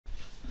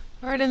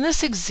All right, in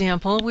this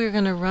example, we're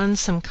going to run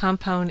some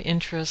compound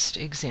interest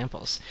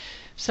examples.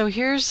 So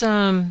here's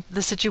the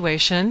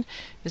situation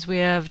is we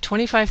have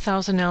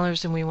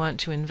 $25,000 and we want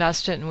to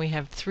invest it, and we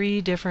have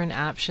 3 different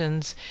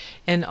options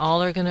and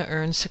all are going to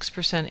earn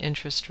 6%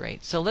 interest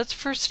rate. So let's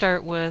first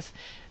start with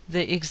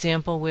the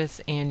example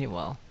with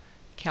annual,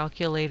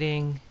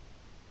 calculating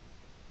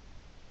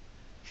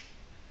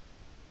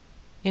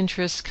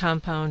interest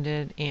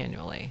compounded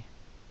annually.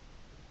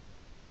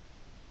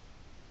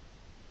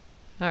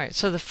 All right,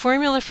 so the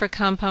formula for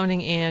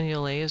compounding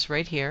annually is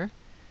right here.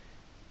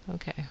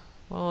 Okay,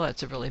 well,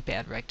 that's a really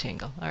bad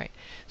rectangle. All right,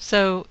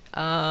 so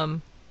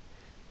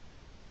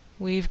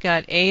we've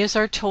got A is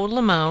our total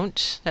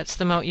amount. That's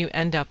the amount you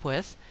end up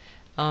with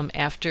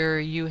after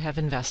you have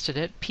invested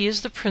it. P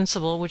is the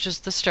principal, which is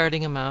the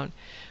starting amount.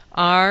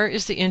 R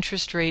is the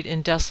interest rate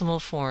in decimal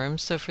form.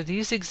 So for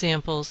these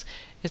examples,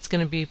 it's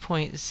going to be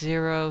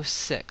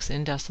 0.06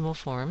 in decimal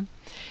form.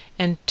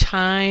 And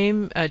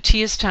time,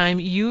 T is time,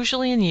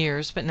 usually in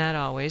years, but not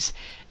always.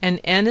 And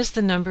N is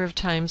the number of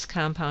times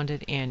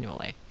compounded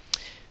annually.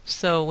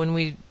 So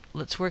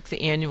let's work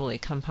the annually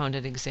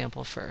compounded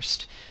example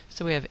first.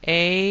 So we have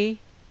A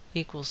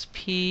equals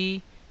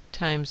P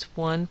times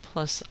 1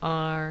 plus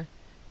R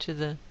to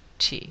the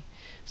T.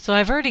 So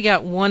I've already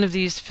got one of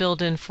these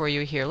filled in for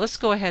you here. Let's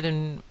go ahead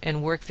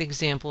and work the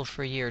example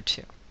for year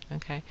 2.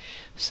 Okay,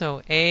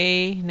 so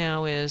A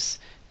now is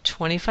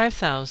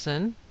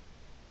 25,000.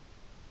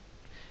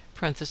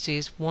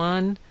 Parentheses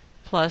 1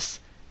 plus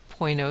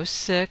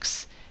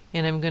 0.06,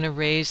 and I'm going to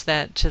raise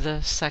that to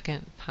the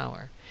second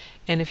power.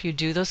 And if you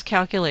do those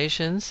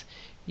calculations,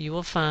 you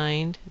will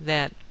find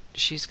that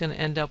she's going to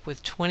end up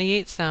with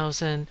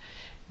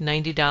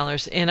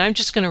 $28,090. And I'm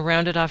just going to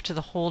round it off to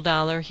the whole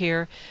dollar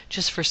here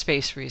just for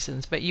space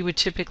reasons, but you would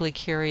typically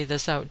carry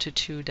this out to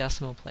 2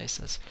 decimal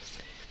places.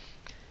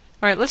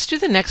 All right, let's do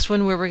the next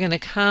one where we're going to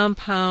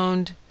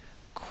compound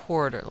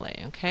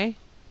quarterly, okay?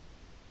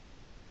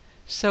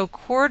 So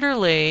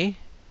quarterly,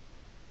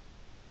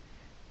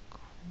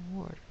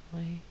 there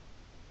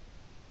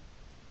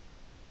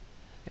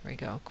we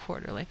go,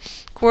 quarterly.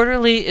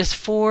 Quarterly is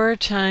 4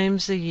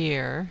 times a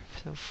year,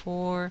 so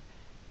 4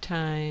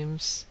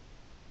 times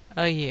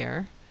a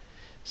year.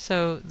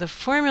 So the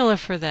formula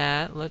for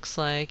that looks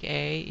like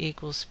A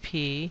equals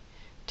P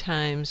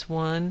times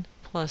 1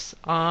 plus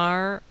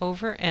R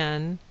over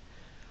N,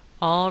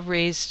 all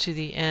raised to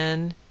the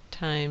N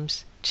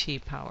times T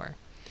power.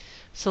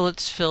 So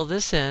let's fill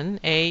this in.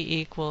 A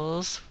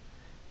equals,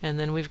 and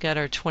then we've got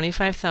our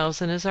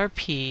 25,000 as our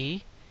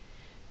P.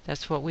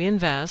 That's what we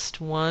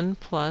invest. 1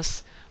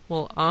 plus,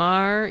 well,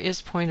 R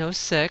is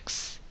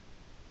 0.06.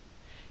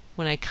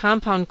 When I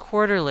compound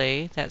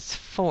quarterly, that's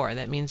 4.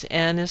 That means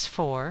N is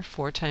 4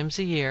 times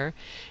a year.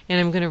 And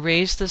I'm going to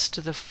raise this to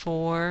the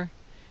 4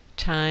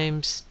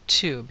 times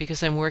 2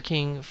 because I'm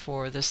working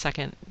for the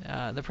second,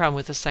 the problem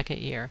with the second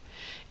year.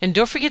 And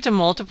don't forget to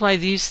multiply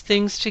these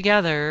things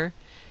together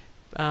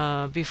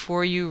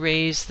before you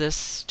raise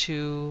this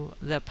to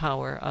the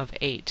power of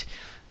 8.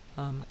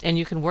 And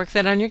you can work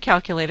that on your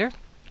calculator.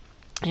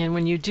 And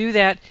when you do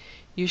that,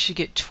 you should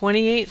get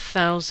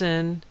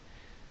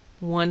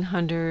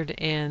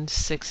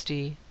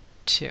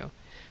 28,162.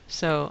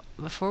 So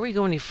before we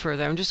go any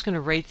further, I'm just going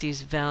to write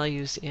these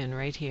values in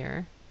right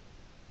here,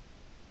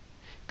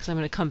 because I'm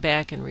going to come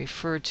back and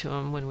refer to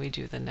them when we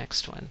do the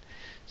next one.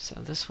 So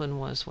this one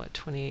was, what,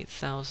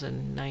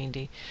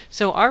 28,090.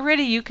 So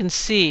already you can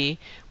see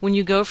when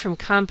you go from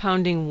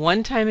compounding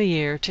 1 time a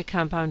year to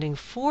compounding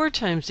 4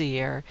 times a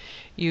year,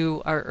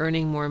 you are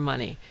earning more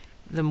money.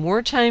 The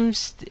more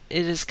times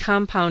it is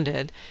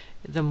compounded,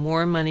 the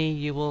more money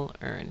you will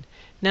earn.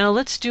 Now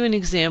let's do an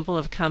example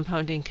of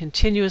compounding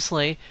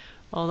continuously,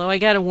 although I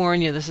got to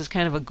warn you, this is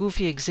kind of a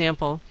goofy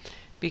example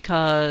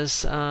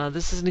because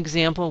this is an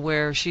example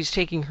where she's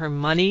taking her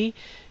money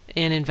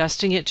and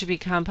investing it to be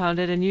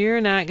compounded, and you're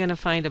not going to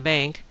find a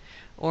bank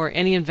or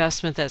any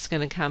investment that's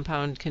going to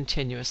compound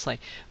continuously.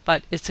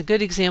 But it's a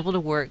good example to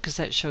work because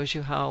that shows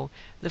you how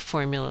the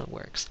formula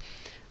works.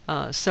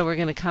 So we're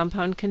going to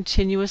compound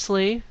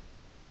continuously.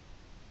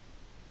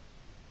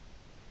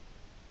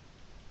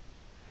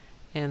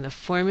 And the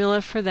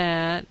formula for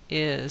that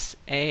is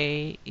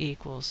A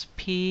equals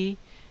P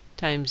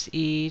times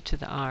E to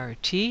the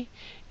RT.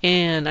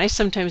 And I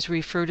sometimes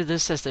refer to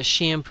this as the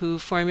shampoo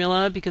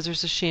formula because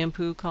there's a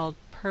shampoo called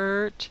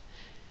PERT.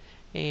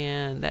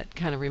 And that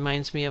kind of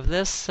reminds me of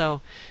this.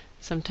 So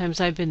sometimes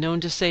I've been known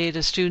to say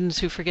to students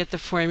who forget the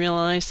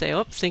formula, I say,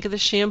 oh, think of the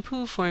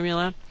shampoo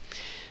formula.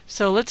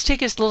 So let's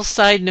take a little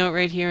side note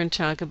right here and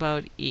talk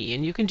about E.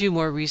 And you can do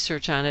more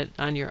research on it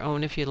on your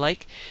own if you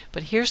like.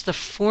 But here's the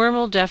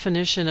formal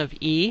definition of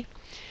E.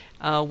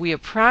 We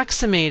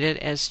approximate it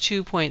as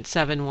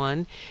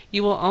 2.71.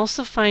 You will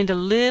also find a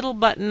little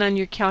button on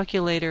your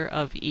calculator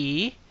of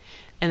E,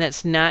 and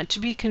that's not to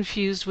be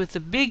confused with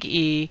the big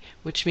E,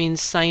 which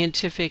means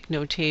scientific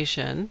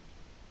notation.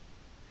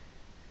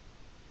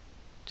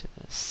 To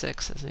the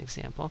 6 as an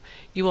example.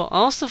 You will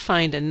also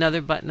find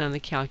another button on the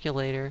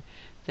calculator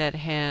that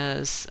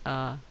has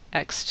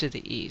X to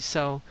the E.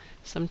 So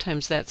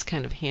Sometimes that's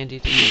kind of handy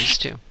to use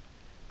too.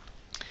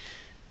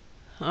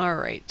 All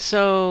right,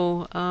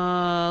 so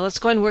let's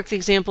go ahead and work the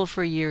example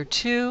for year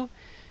 2.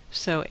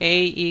 So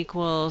A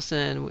equals,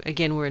 and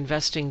again we're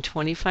investing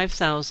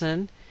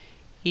 25,000,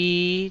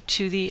 e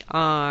to the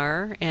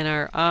r, and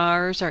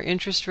our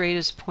interest rate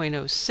is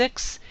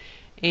 0.06,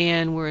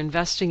 and we're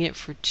investing it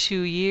for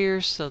 2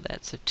 years, so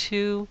that's a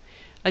 2.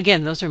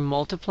 Again, those are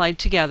multiplied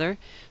together,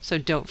 so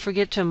don't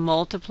forget to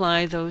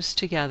multiply those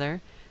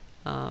together.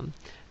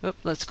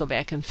 Let's go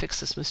back and fix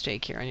this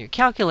mistake here on your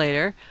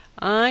calculator.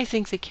 I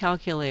think the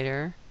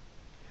calculator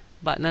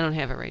button, I don't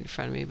have it right in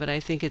front of me, but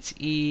I think it's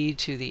e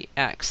to the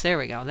x. There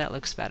we go, that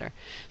looks better.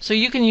 So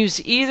you can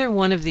use either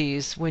one of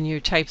these when you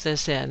type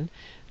this in.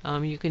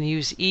 You can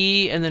use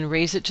e and then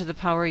raise it to the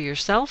power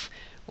yourself,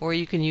 or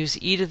you can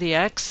use e to the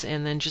x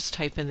and then just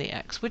type in the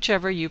x,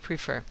 whichever you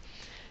prefer.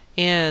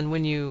 And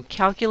when you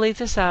calculate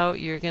this out,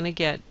 you're going to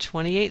get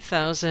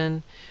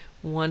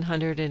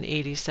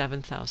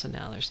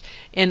 $28,187,000.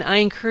 And I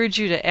encourage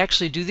you to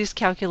actually do these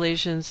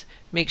calculations,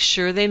 make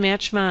sure they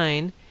match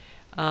mine.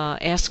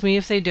 Ask me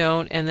if they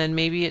don't, and then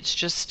maybe it's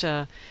just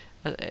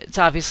it's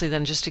obviously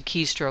then just a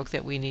keystroke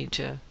that we need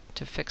to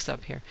fix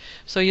up here.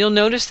 So you'll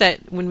notice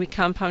that when we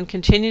compound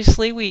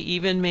continuously, we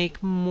even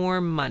make more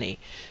money.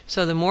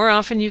 So the more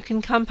often you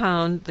can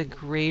compound, the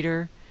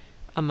greater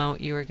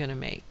amount you are going to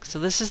make. So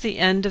this is the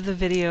end of the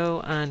video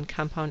on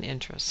compound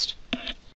interest.